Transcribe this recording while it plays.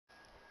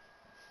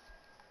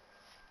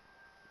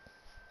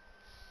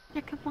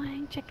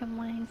chicken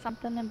wing,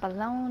 something in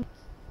balloon.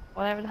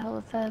 Whatever the hell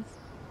it says.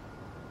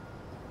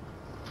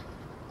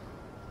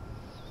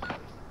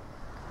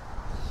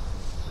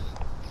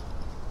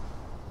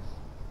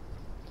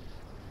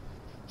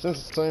 Since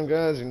it's time,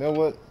 guys, you know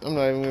what? I'm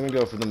not even gonna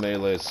go for the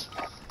melees.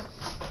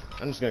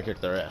 I'm just gonna kick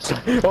their ass.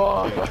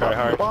 Oh, try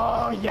hard.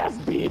 Oh, yes,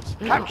 bitch.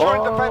 Capture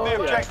and defend the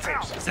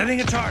objectives. Sending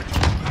a charge.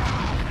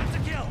 That's a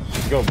kill.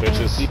 Let's go,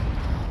 bitches.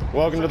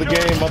 Welcome to the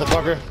game,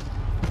 motherfucker.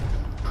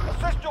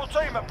 Assist your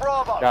team at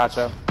Bravo.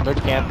 Gotcha. They're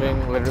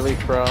camping, literally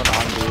prone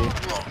on B.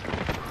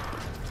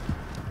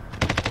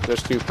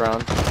 There's 2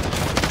 prone.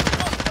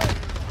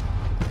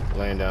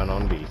 Laying down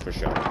on B for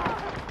sure.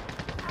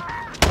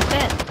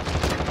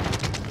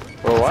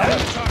 Well,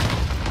 what?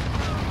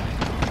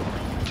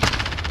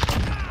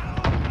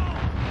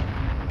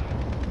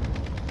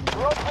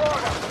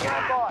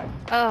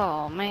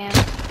 Oh man.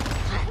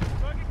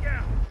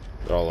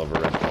 They're all over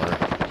red corner.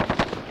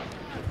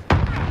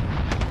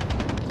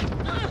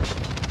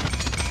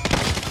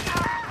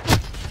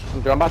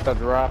 I'm about to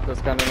drop this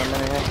gun in a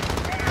minute.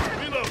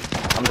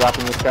 I'm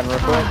dropping this gun real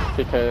quick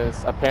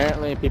because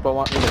apparently people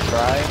want me to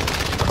try.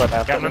 But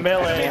Got my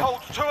melee. He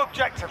holds 2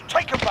 objectives.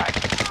 Take them back.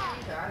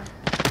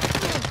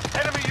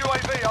 Enemy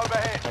UAV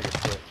overhead.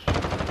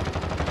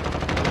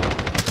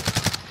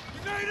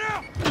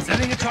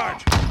 Sending a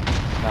charge.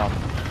 No.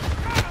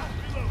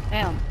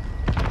 Damn.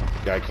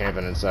 Guy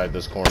camping inside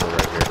this corner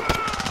right here.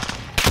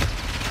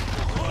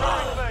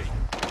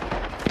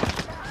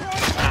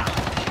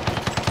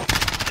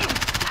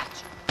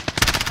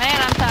 Man,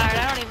 I'm tired. I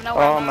don't even know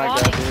where I'm my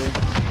walking. god, dude.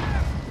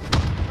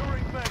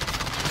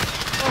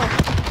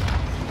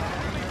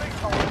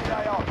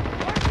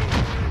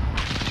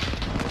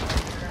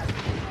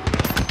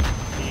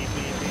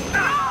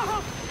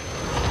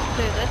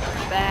 Dude, this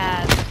is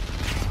bad.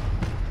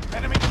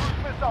 Enemy cruise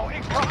missile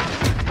incoming.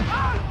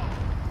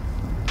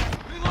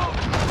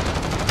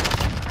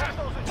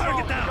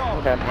 Target down.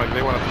 Okay.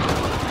 They want to.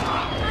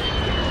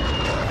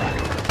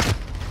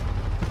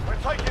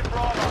 We're taking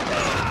Bravo.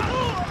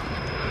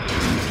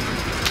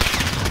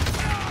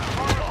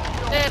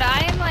 Dude, I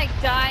am like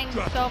dying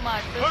so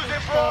much. This Losing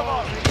is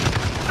Bravo. so...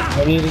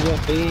 I need to go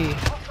B.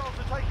 Hostiles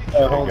are taking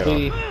Hold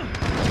B.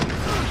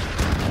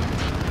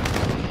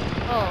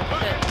 Oh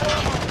shit.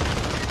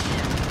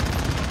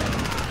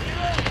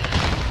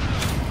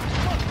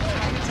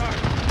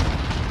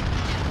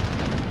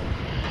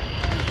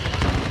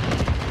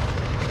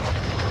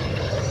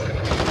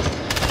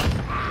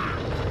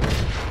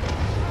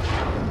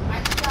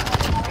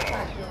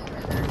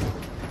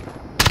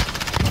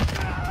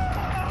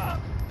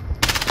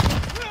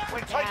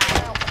 We're taking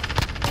out.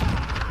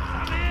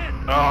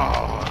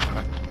 Oh.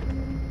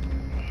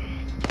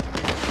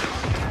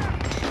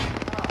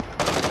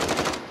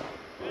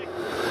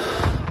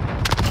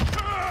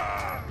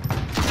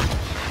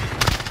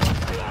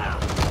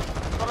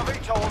 Got a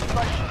VTOL on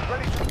station.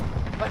 Ready to...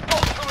 They've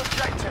got 2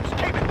 objectives.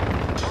 Keep it.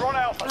 We're on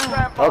Alpha.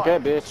 Stand by. Okay,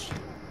 bitch.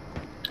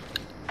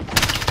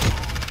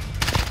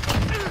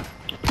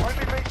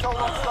 Friendly VTOL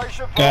on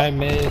station. Guy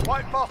mid.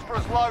 White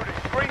phosphorus loaded.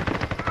 Green.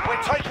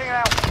 We're taking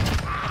Alpha.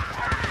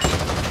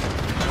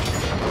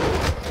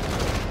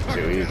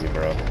 Too easy,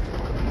 bro.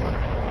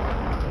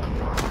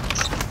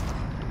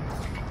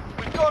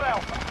 We've got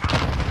Alpha.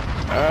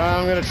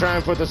 I'm gonna try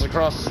and put this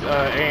across A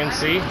and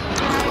C.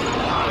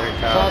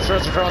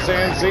 Phosphorus across A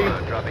and C.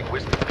 Dropping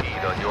whiskey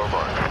feed on your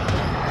mark.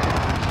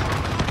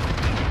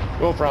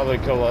 Will probably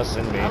kill us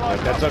and me,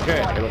 but that's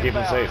okay. It'll keep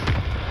them safe.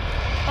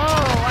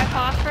 Oh, I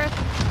phosphorus.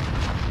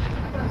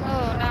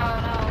 Oh no,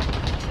 no.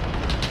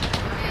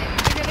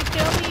 You're gonna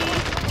kill me.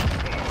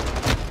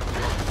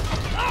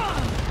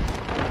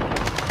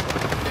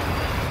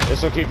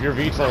 This will keep your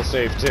VTOL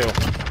safe too.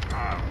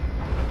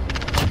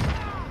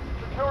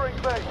 Securing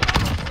B.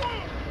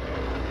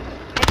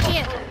 I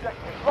can't.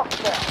 Objective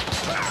locked down.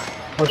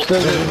 We're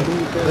still in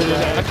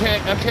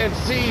I can't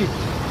see. I'm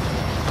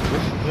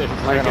not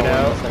Freaking gonna win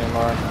out. this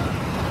anymore.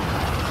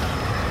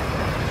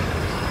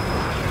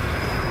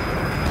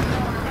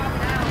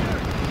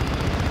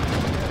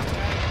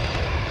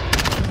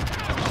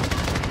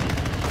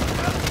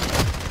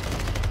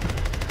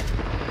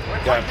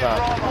 Guy up top.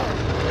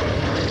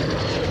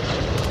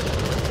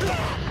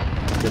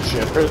 Good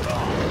shit.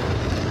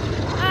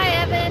 Hi,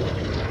 Evan.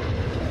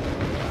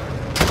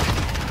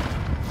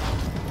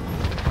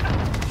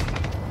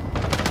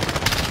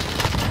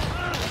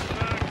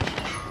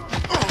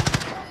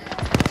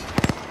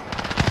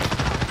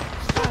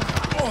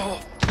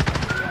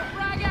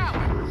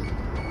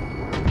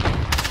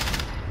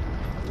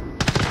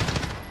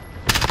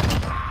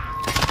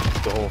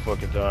 The whole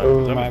fucking time.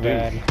 Oh, my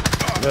bad.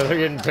 They're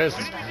getting pissed.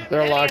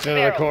 They're locked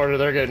into the corner.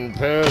 They're getting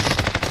pissed.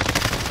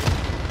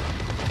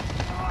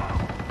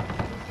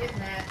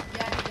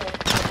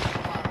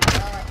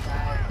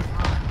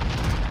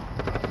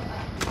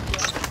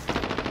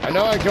 I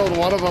know I killed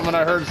one of them and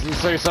I heard them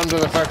say something to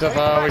the effect of,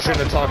 we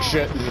shouldn't have talked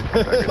shit.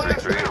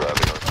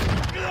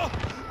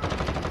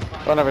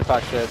 Don't ever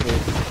talk shit, dude.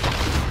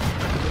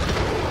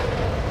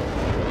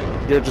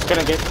 You're just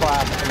gonna get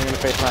clapped and you're gonna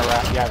face my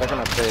rat. Yeah, they're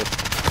gonna face.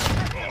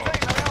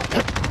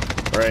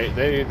 Right,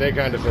 they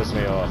kind of piss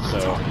me off, so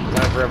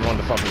time for everyone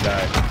to fucking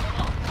die.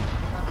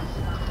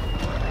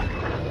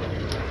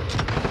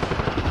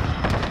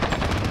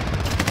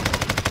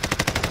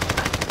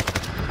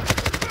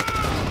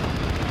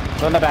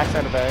 Go on the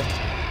backside of A.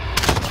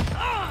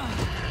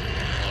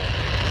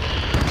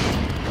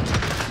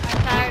 My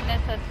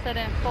tiredness has set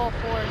in full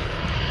force.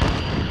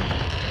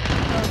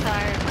 So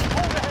tired.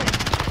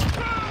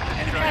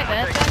 Did I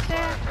vest back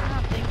there? I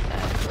don't think so.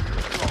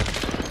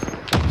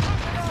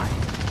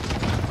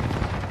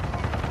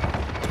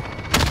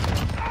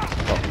 What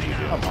the fuck are you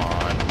doing? Come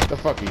on. What the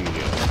fuck are you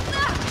doing?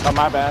 Oh,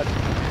 my bad.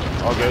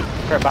 All good.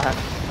 Right behind.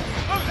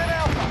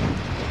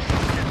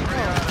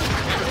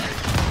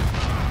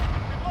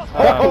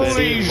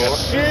 Holy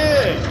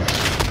shit!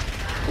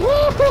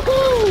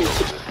 Woohoo!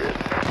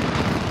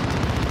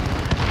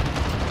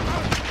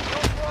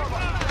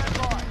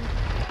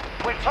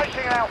 We're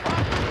taking Alpha.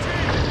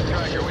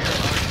 Tracker, we are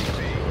RTB.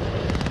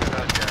 Good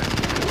on, guys.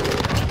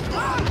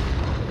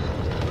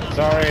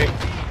 Sorry.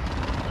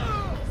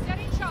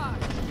 Setting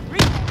charge.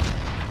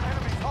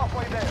 Enemies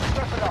halfway there.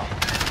 Step it up.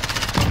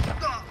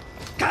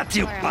 Got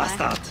you, Where am I?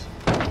 bastard!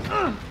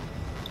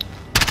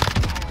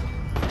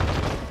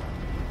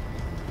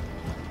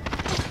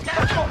 They've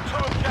got 2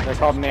 objectives. They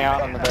called me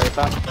out on the very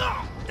top.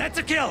 That's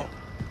a kill!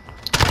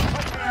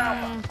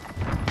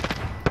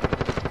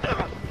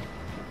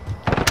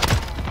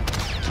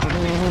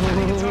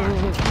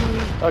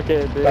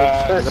 Okay, dude.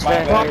 That's The my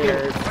man fucking-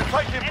 here.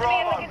 We're taking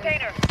Bravo. We're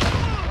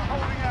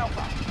holding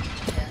Alpha.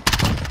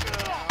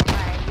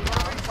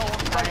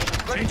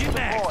 Ready Changing to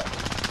back. deploy.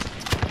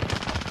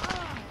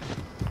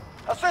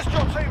 Assist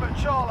your team at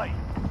Charlie.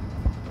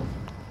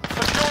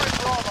 Securing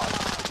Bravo.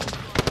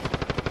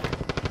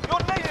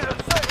 You're needed at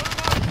C.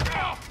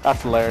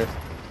 That's hilarious.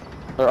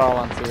 They're all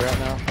on C right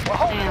now. We're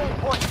holding Damn. all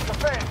points to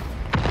defend.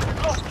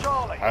 We've lost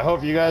Charlie. I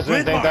hope you guys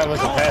didn't think that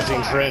was a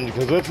passing trend,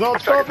 because it's not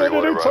stopping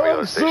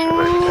anytime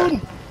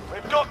soon!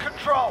 We've got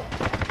control.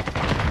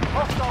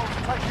 Hostiles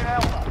are taking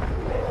Alpha.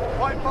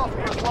 White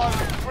phosphorus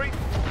loaded. 3.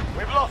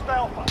 We've lost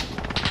Alpha.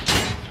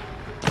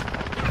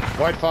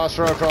 White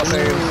phosphor across A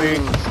and C.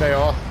 Stay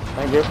off.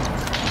 Thank you.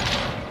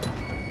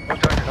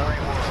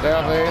 Stay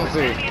off A and C.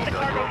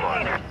 On your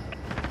mark.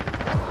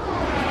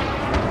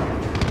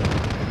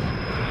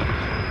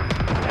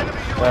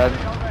 Enemy Bad. UAV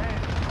overhead.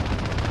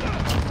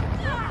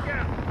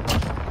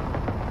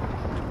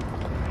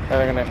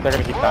 They're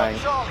gonna keep dying.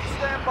 Charlie,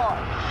 stand by.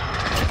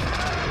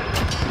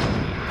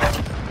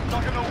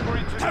 Knocking all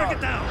green to Target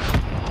go. down!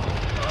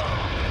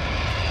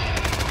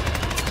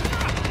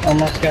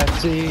 Almost got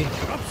C.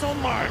 Drops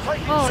on mark!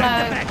 Oh, Send no.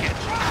 the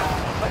package!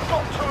 They've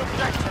got 2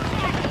 objectives.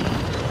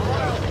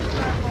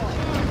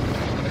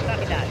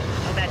 Copy that.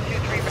 On that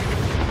 2-3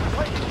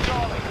 Taking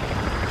Charlie.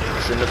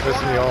 Shouldn't have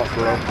pissed me off,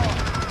 bro. We're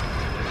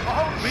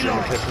holding Shouldn't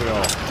have pissed me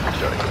off.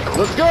 Starting control.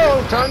 Let's go!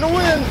 Time to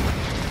win!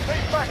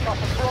 Need backup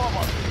at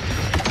Bravo.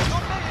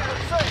 You're needed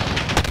at C.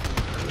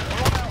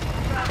 We're on Alpha.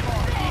 Stand by.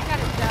 You got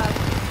his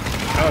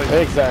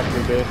job.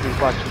 Exactly, dude.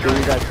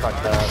 You guys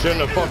fucked up.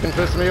 Shouldn't have fucking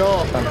pissed me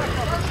off.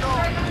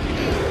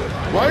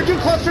 Why did you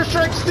cluster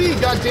strike C,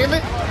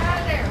 goddammit?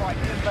 Right,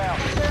 inbound.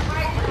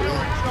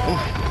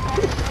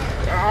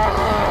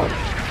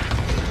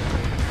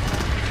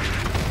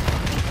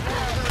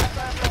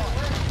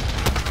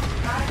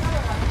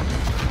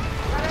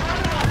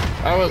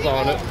 I was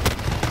on it.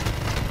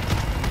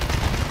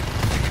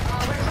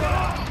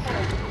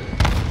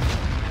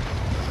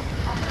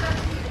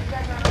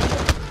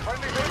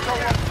 Friendly vehicle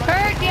on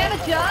Kurt, do you have a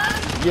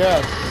job?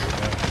 Yes.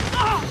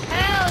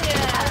 Hell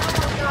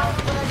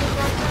yeah!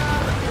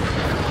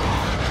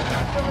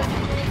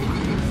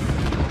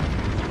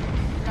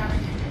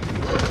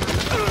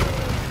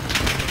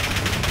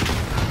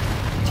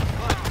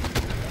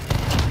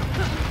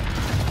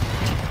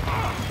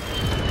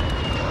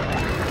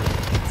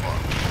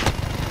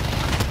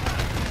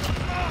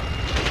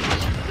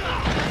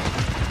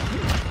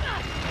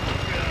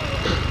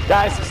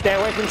 Guys, stay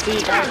away from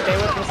C. Guys, stay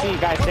away from C.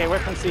 Guys, stay away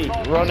from C.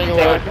 Running Stay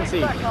away away. from C.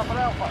 backup at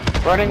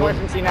Alpha. Running away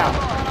from C now.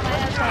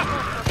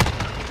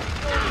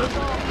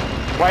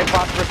 White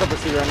phosphorus over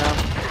C right now.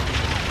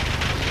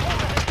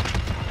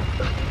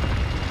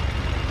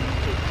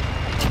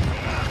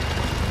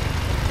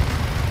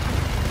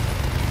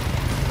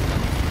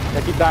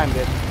 Yeah, keep dying,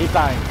 dude. Keep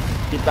dying.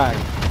 Keep dying.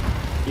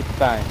 Keep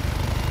dying.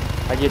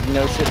 I give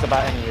no shits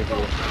about any of you.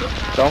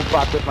 Don't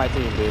fuck with my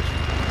team, bitch.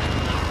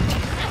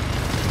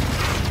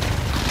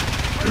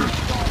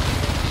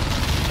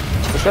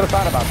 We should have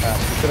thought about that.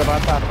 We should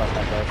have thought about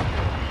that, guys.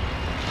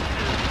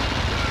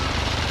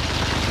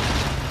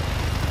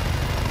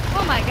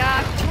 Oh my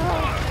gosh.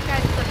 That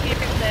guy's still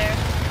camping there.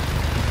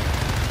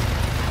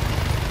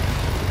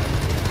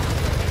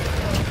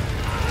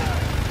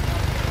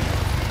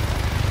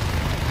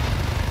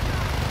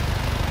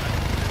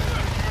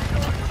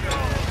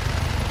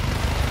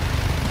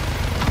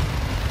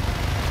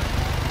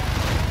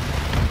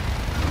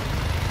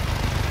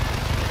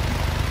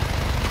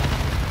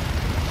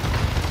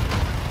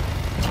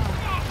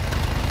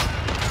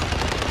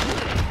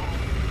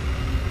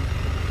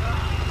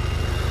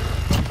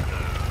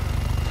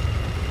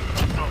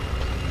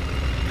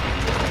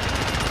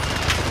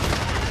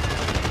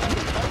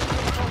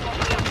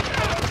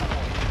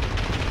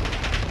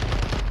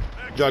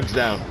 Jug's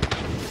down.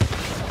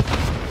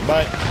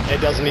 But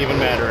it doesn't even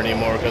matter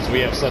anymore because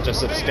we have such a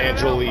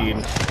substantial lead.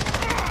 We've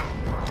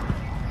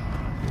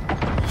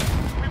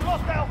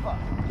lost Alpha.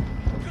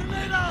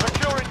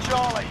 Securing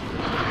Charlie.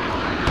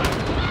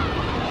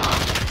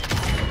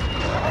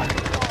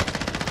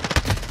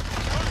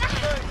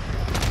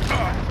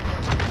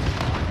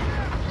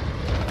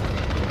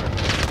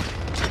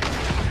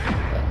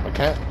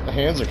 My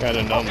hands are kind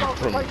of numb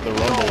from the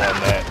rumble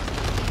on that.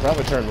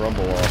 Probably turn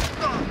rumble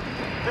off.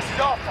 This is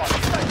our fight.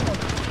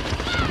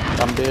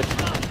 Dumb bitch.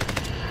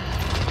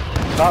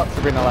 Oh,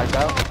 Sabrina like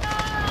that.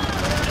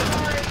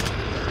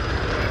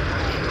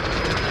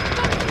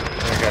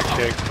 I got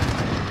kicked.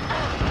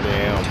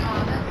 Damn.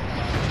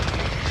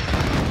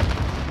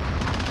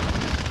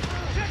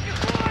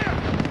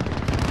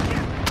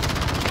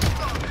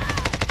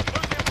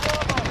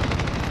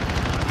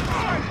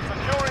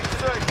 Securing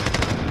C.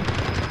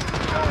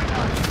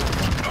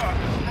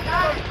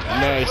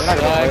 Nice.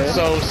 I'm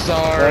so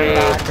sorry.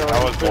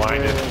 I was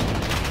blinded.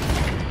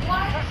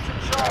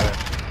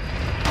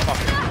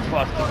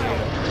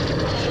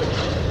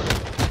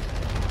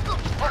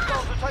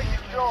 Hostiles are taking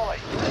Charlie.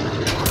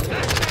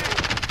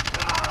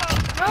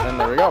 And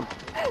there we go.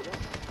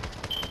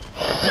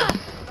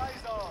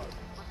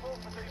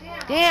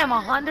 Damn,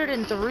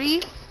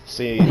 103?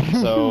 See,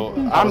 so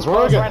I I'm was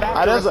close working. right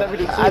after with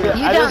 72.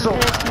 You done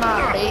pissed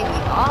my baby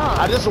off.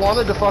 I just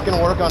wanted to fucking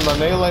work on my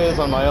melees,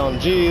 on my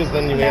LMGs,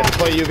 then we had to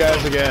play you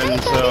guys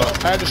again, so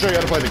I had to show you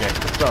how to play the game.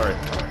 Sorry.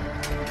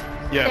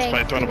 Yes, Thanks,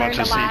 by throwing a you bunch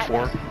of learned a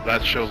lot. C4.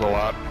 That shows a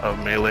lot of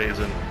melees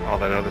and all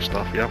that other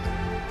stuff, yep.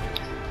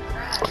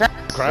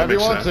 Cry if you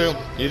makes want sense.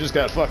 to. You just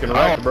got fucking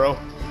wrecked, bro.